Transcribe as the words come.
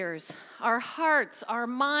ears, our hearts, our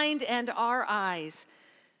mind, and our eyes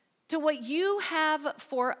to what you have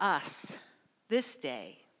for us this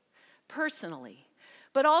day, personally,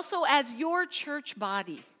 but also as your church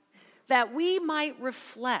body, that we might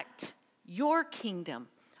reflect your kingdom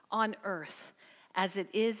on earth as it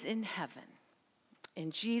is in heaven. In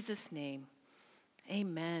Jesus' name,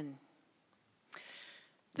 amen.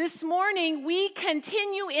 This morning, we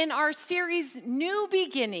continue in our series, New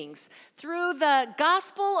Beginnings, through the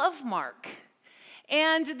Gospel of Mark.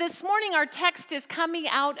 And this morning, our text is coming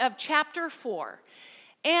out of chapter 4.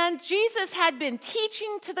 And Jesus had been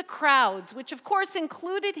teaching to the crowds, which of course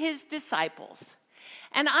included his disciples.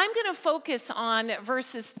 And I'm going to focus on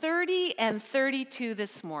verses 30 and 32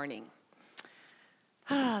 this morning.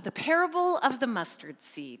 The parable of the mustard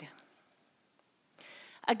seed.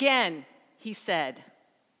 Again, he said,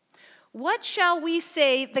 "What shall we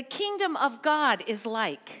say the kingdom of God is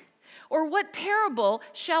like? Or what parable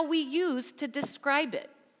shall we use to describe it?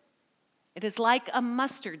 It is like a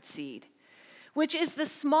mustard seed, which is the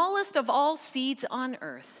smallest of all seeds on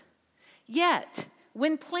earth. Yet,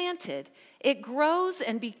 when planted, it grows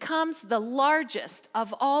and becomes the largest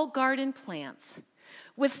of all garden plants,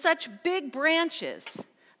 with such big branches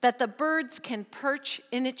that the birds can perch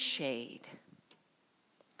in its shade."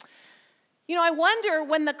 You know, I wonder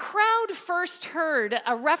when the crowd first heard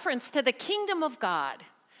a reference to the kingdom of God,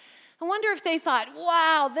 I wonder if they thought,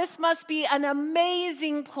 wow, this must be an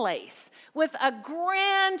amazing place with a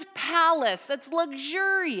grand palace that's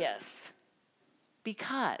luxurious,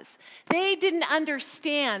 because they didn't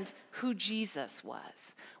understand who Jesus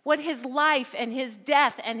was, what his life and his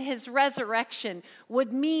death and his resurrection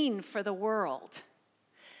would mean for the world.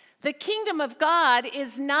 The kingdom of God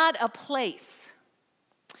is not a place.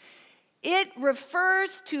 It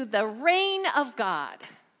refers to the reign of God.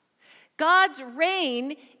 God's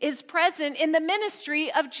reign is present in the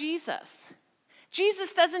ministry of Jesus.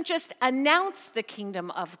 Jesus doesn't just announce the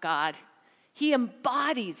kingdom of God, he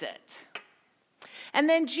embodies it. And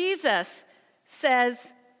then Jesus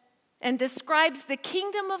says and describes the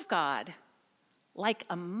kingdom of God like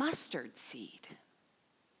a mustard seed.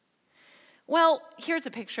 Well, here's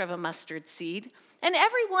a picture of a mustard seed. And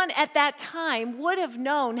everyone at that time would have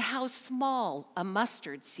known how small a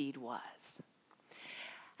mustard seed was.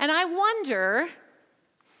 And I wonder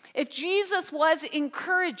if Jesus was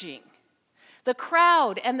encouraging the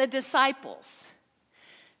crowd and the disciples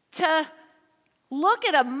to look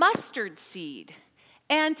at a mustard seed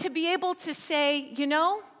and to be able to say, you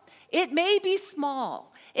know, it may be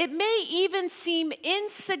small, it may even seem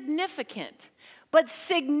insignificant, but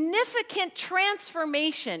significant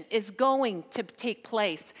transformation is going to take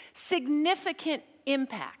place, significant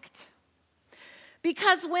impact.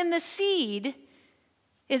 Because when the seed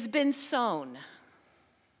has been sown,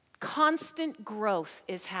 constant growth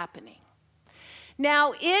is happening.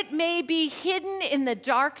 Now, it may be hidden in the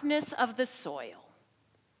darkness of the soil.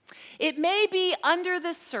 It may be under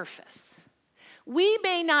the surface. We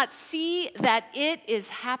may not see that it is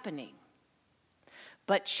happening,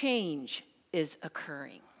 but change is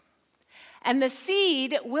occurring. And the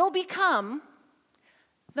seed will become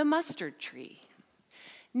the mustard tree.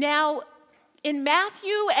 Now, in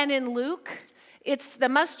Matthew and in Luke, it's the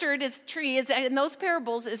mustard tree in those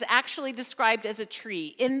parables is actually described as a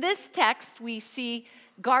tree. In this text, we see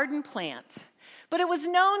garden plant. But it was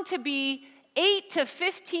known to be 8 to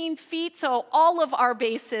 15 feet, so all of our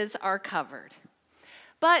bases are covered.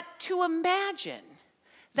 But to imagine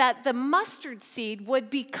that the mustard seed would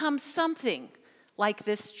become something like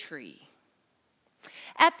this tree.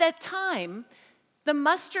 At that time, the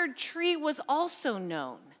mustard tree was also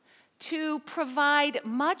known to provide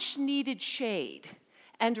much needed shade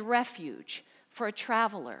and refuge for a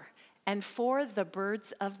traveler and for the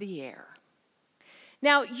birds of the air.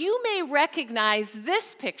 Now, you may recognize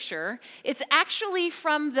this picture. It's actually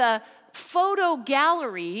from the photo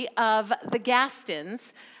gallery of the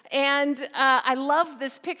Gastons. And I love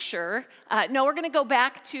this picture. No, we're going to go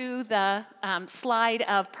back to the slide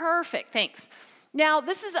of, perfect, thanks. Now,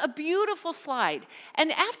 this is a beautiful slide.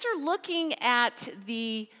 And after looking at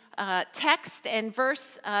the text and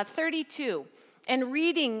verse 32 and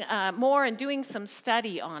reading more and doing some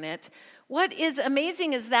study on it, what is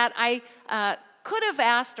amazing is that I could have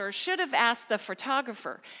asked or should have asked the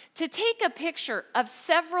photographer to take a picture of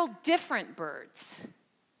several different birds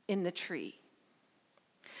in the tree.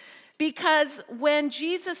 Because when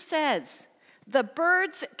Jesus says the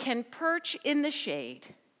birds can perch in the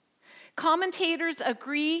shade, commentators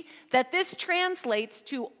agree that this translates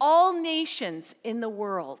to all nations in the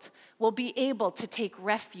world will be able to take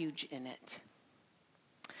refuge in it.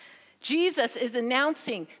 Jesus is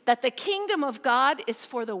announcing that the kingdom of God is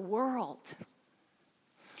for the world.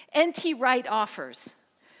 N.T. Wright offers,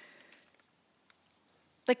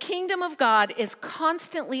 the kingdom of God is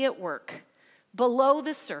constantly at work below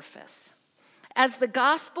the surface as the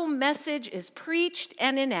gospel message is preached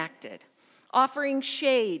and enacted, offering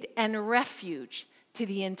shade and refuge to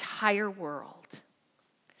the entire world.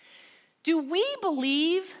 Do we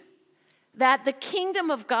believe that the kingdom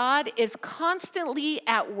of God is constantly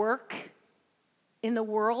at work in the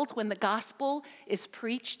world when the gospel is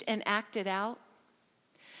preached and acted out?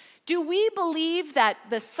 Do we believe that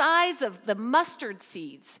the size of the mustard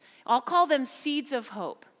seeds, I'll call them seeds of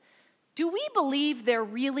hope, do we believe they're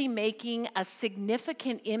really making a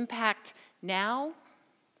significant impact now?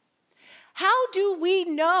 How do we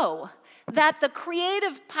know that the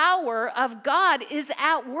creative power of God is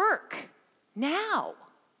at work now?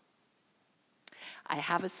 I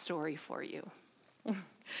have a story for you.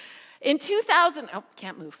 In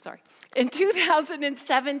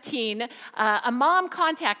 2017, a mom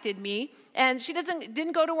contacted me, and she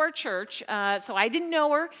didn't go to our church, so I didn't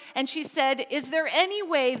know her. And she said, "Is there any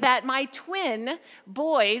way that my twin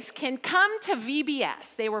boys can come to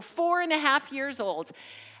VBS?" They were 4.5 years old.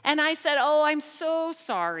 And I said, "Oh, I'm so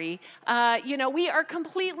sorry. We are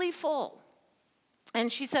completely full."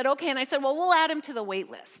 And she said, "Okay." And I said, "Well, we'll add them to the wait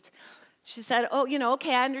list." She said, "Oh,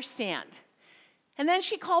 okay, I understand." And then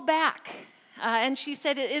she called back, and she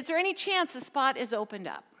said, "Is there any chance a spot is opened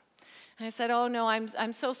up?" And I said, "Oh, no,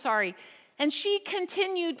 I'm so sorry." And she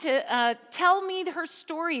continued to tell me her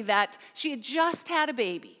story that she had just had a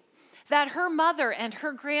baby, that her mother and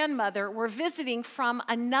her grandmother were visiting from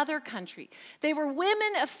another country. They were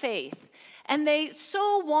women of faith, and they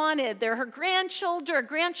so wanted her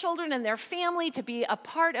grandchildren and their family to be a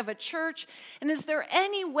part of a church. And is there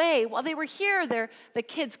any way, while they were here, the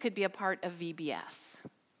kids could be a part of VBS?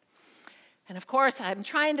 And of course, I'm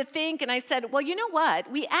trying to think, and I said, "Well, you know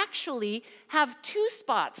what? We actually have 2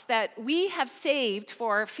 spots that we have saved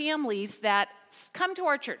for families that come to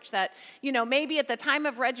our church that, maybe at the time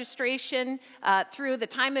of registration, through the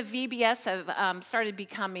time of VBS, have started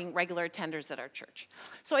becoming regular attenders at our church."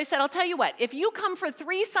 So I said, "I'll tell you what, if you come for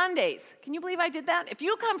 3 Sundays," can you believe I did that? "If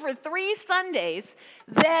you come for 3 Sundays,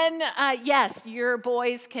 then yes, your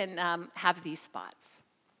boys can have these spots."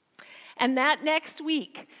 And that next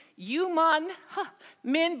week, Yuman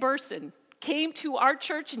Min Burson came to our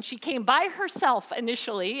church, and she came by herself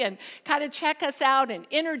initially and kind of checked us out and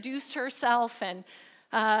introduced herself and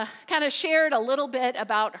kind of shared a little bit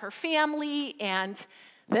about her family. And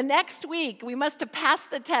the next week, we must have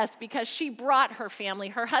passed the test because she brought her family,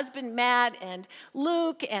 her husband Matt and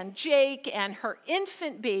Luke and Jake and her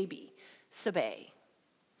infant baby, Sabe.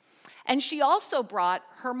 And she also brought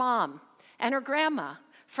her mom and her grandma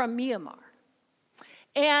from Myanmar.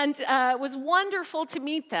 And it was wonderful to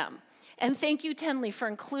meet them. And thank you, Tenley, for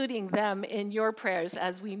including them in your prayers,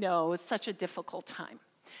 as we know it's such a difficult time.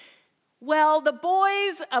 Well, the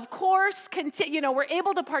boys, of course, were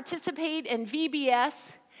able to participate in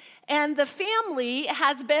VBS, and the family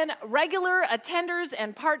has been regular attenders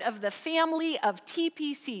and part of the family of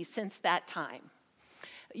TPC since that time.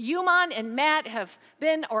 Yuman and Matt have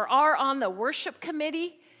been or are on the worship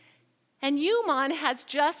committee, and Yuman has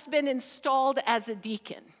just been installed as a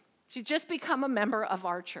deacon. She's just become a member of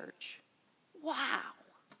our church. Wow.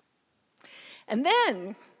 And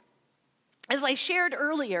then, as I shared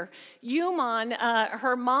earlier, Yuman,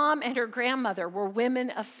 her mom and her grandmother were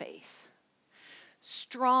women of faith,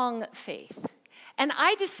 strong faith. And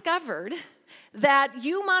I discovered that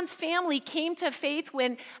Yuman's family came to faith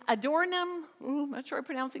when Adornum, I'm not sure I'm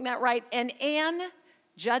pronouncing that right, and Ann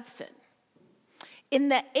Judson, in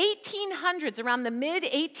the 1800s, around the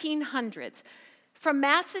mid-1800s, from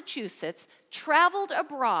Massachusetts, traveled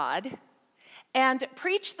abroad and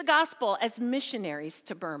preached the gospel as missionaries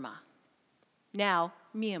to Burma, now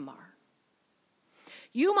Myanmar.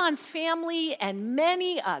 Yuman's family and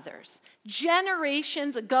many others,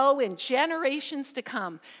 generations ago and generations to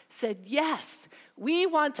come, said, "Yes, we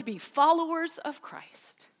want to be followers of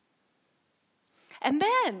Christ." And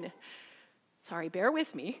then, bear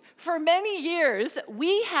with me, for many years,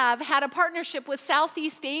 we have had a partnership with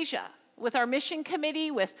Southeast Asia, with our mission committee,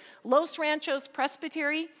 with Los Ranchos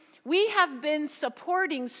Presbytery. We have been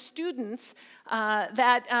supporting students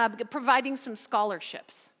providing some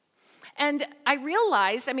scholarships. And I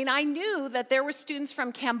realized, I knew that there were students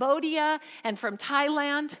from Cambodia and from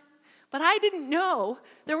Thailand, but I didn't know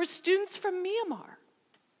there were students from Myanmar.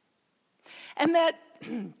 and that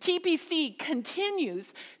TPC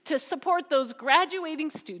continues to support those graduating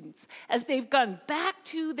students as they've gone back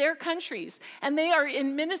to their countries, and they are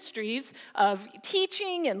in ministries of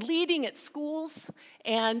teaching and leading at schools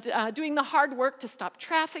and doing the hard work to stop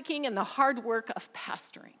trafficking and the hard work of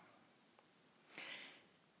pastoring.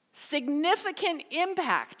 Significant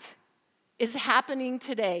impact is happening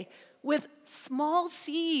today with small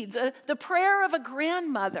seeds, the prayer of a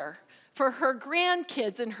grandmother for her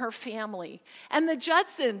grandkids and her family, and the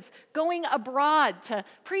Judsons going abroad to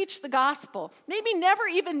preach the gospel, maybe never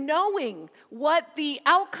even knowing what the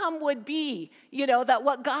outcome would be, that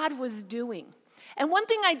what God was doing. And one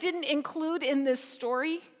thing I didn't include in this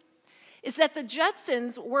story is that the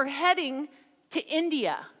Judsons were heading to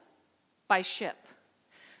India by ship,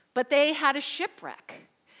 but they had a shipwreck,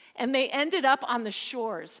 and they ended up on the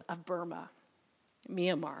shores of Burma,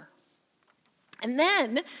 Myanmar. And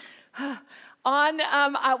then on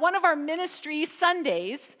one of our ministry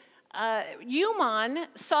Sundays, Yuman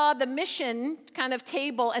saw the mission kind of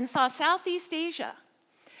table and saw Southeast Asia.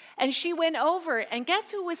 And she went over, and guess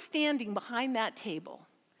who was standing behind that table?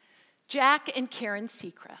 Jack and Karen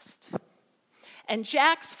Seacrest. And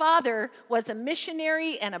Jack's father was a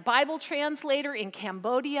missionary and a Bible translator in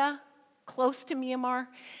Cambodia, close to Myanmar,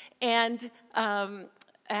 and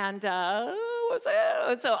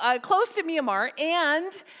close to Myanmar,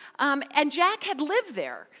 and Jack had lived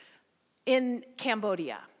there in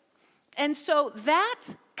Cambodia. And so that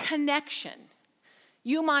connection,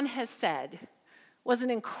 Yuman has said, was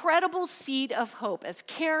an incredible seed of hope as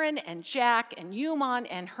Karen and Jack and Yuman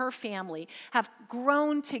and her family have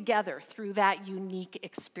grown together through that unique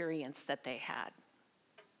experience that they had.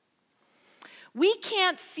 We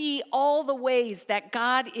can't see all the ways that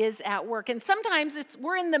God is at work, and sometimes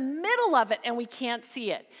we're in the middle of it and we can't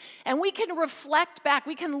see it. And we can reflect back,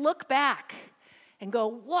 we can look back and go,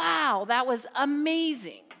 wow, that was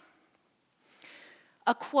amazing.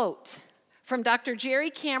 A quote from Dr.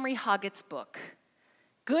 Jerry Camry Hoggett's book,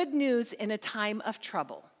 Good News in a Time of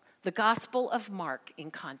Trouble, the Gospel of Mark in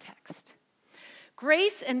Context.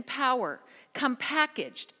 Grace and power come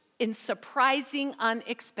packaged in surprising,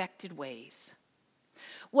 unexpected ways.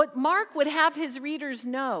 What Mark would have his readers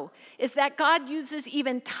know is that God uses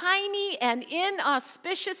even tiny and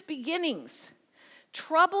inauspicious beginnings,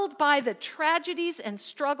 troubled by the tragedies and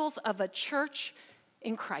struggles of a church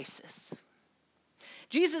in crisis.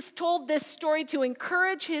 Jesus told this story to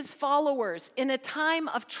encourage his followers in a time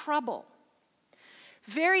of trouble.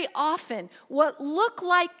 Very often, what looked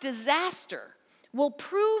like disaster will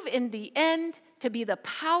prove in the end to be the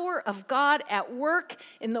power of God at work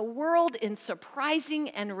in the world in surprising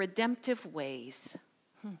and redemptive ways.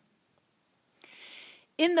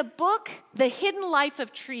 In the book, The Hidden Life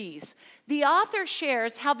of Trees, the author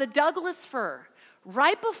shares how the Douglas fir,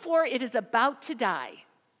 right before it is about to die,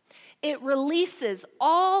 it releases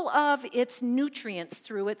all of its nutrients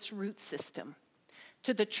through its root system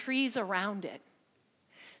to the trees around it,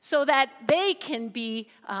 so that they can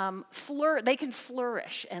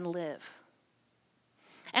flourish and live.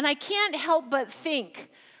 And I can't help but think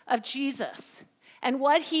of Jesus and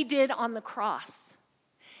what he did on the cross.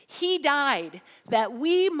 He died that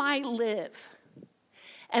we might live.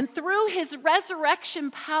 And through his resurrection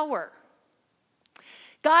power,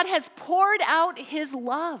 God has poured out his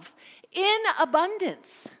love in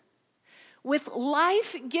abundance with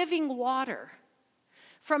life-giving water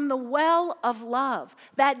from the well of love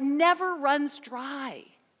that never runs dry.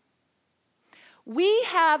 We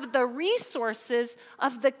have the resources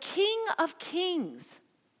of the King of Kings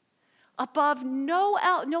above no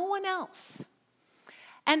one else.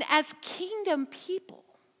 And as kingdom people,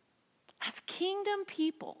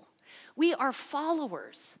 we are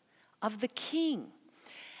followers of the King.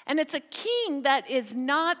 And it's a king that does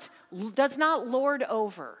not lord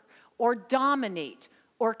over or dominate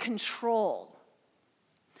or control,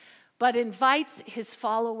 but invites his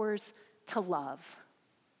followers to love.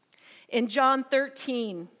 In John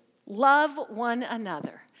 13, love one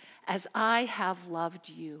another as I have loved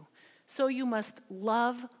you, so you must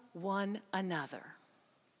love one another.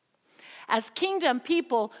 As kingdom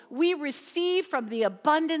people, we receive from the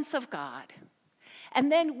abundance of God,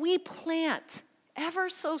 and then we plant ever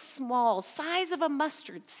so small, size of a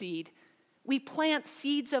mustard seed, we plant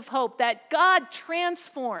seeds of hope that God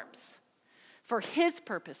transforms for his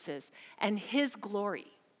purposes and his glory.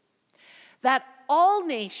 That all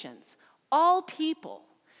nations, all people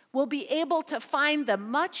will be able to find the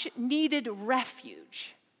much-needed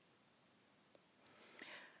refuge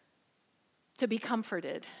to be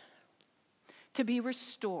comforted, to be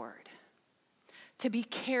restored, to be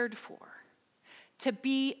cared for, to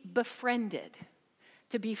be befriended,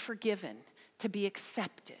 to be forgiven, to be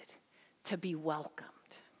accepted, to be welcomed.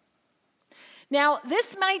 Now,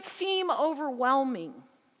 this might seem overwhelming.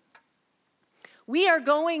 We are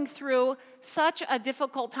going through such a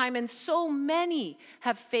difficult time, and so many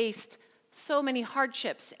have faced so many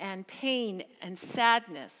hardships and pain and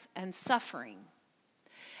sadness and suffering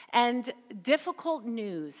and difficult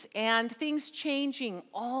news and things changing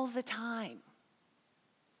all the time.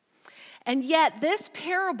 And yet, this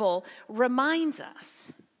parable reminds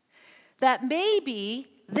us that maybe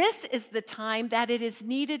this is the time that it is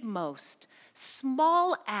needed most.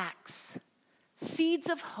 Small acts, seeds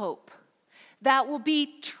of hope that will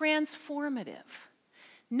be transformative,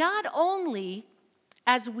 not only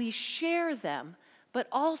as we share them, but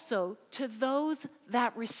also to those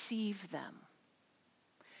that receive them.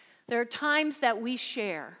 There are times that we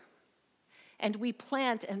share and we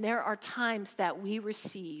plant, and there are times that we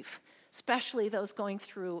receive, especially those going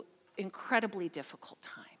through incredibly difficult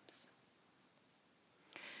times.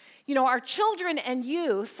 You know, our children and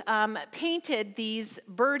youth painted these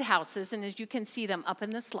birdhouses, and as you can see them up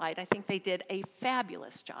in the slide, I think they did a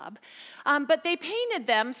fabulous job. But they painted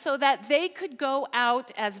them so that they could go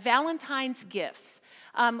out as Valentine's gifts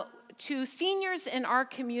to seniors in our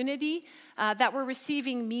community that were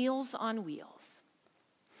receiving Meals on Wheels.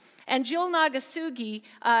 And Jill Nagasugi,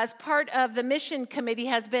 as part of the mission committee,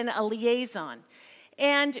 has been a liaison.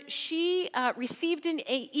 And she received an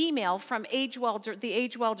email from the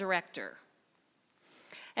AgeWell director.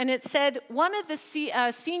 And it said, one of the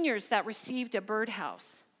seniors that received a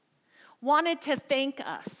birdhouse wanted to thank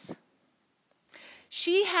us.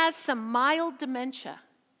 She has some mild dementia,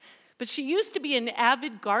 but she used to be an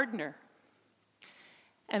avid gardener.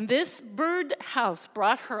 And this birdhouse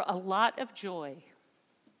brought her a lot of joy.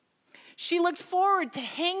 She looked forward to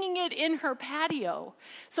hanging it in her patio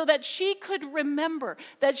so that she could remember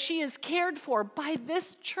that she is cared for by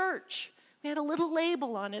this church. We had a little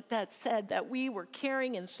label on it that said that we were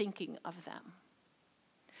caring and thinking of them.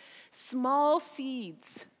 Small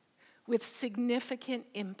seeds with significant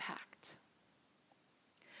impact.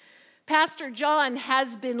 Pastor John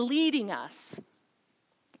has been leading us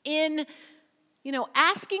in,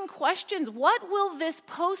 asking questions. What will this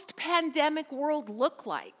post-pandemic world look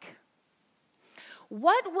like?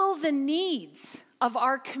 What will the needs of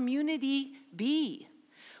our community be?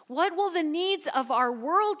 What will the needs of our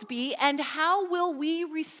world be, and how will we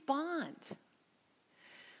respond?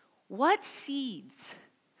 What seeds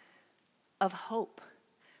of hope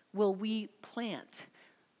will we plant,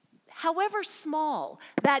 however small,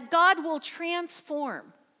 that God will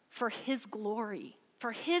transform for His glory,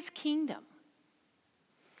 for His kingdom?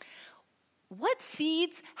 What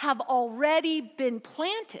seeds have already been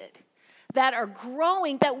planted that are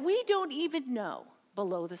growing that we don't even know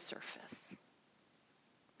below the surface?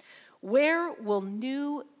 Where will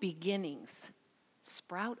new beginnings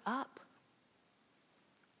sprout up?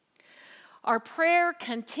 Our prayer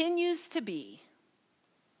continues to be,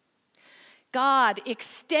 God,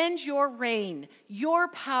 extend your reign, your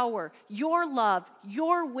power, your love,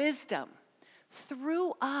 your wisdom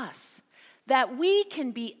through us, that we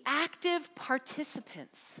can be active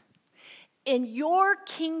participants in your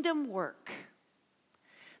kingdom work,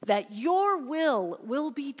 that your will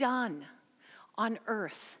be done on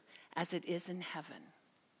earth as it is in heaven.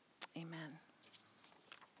 Amen.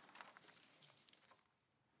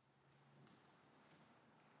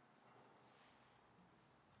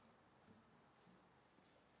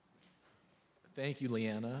 Thank you,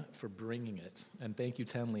 Leanna, for bringing it. And thank you,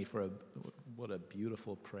 Tenley, for what a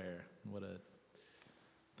beautiful prayer.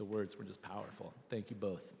 The words were just powerful. Thank you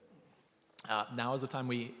both. Now is the time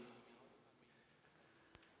we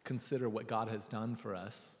consider what God has done for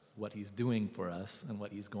us, what He's doing for us, and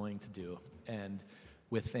what He's going to do. And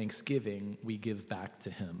with thanksgiving, we give back to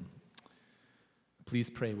Him. Please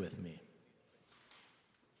pray with me.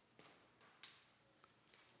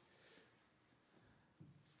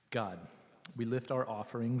 God, we lift our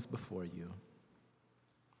offerings before you.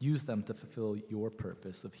 Use them to fulfill your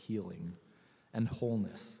purpose of healing and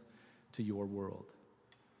wholeness to your world.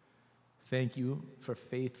 Thank you for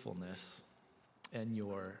faithfulness and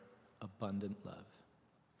your abundant love.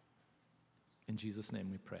 In Jesus' name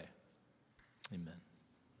we pray. Amen.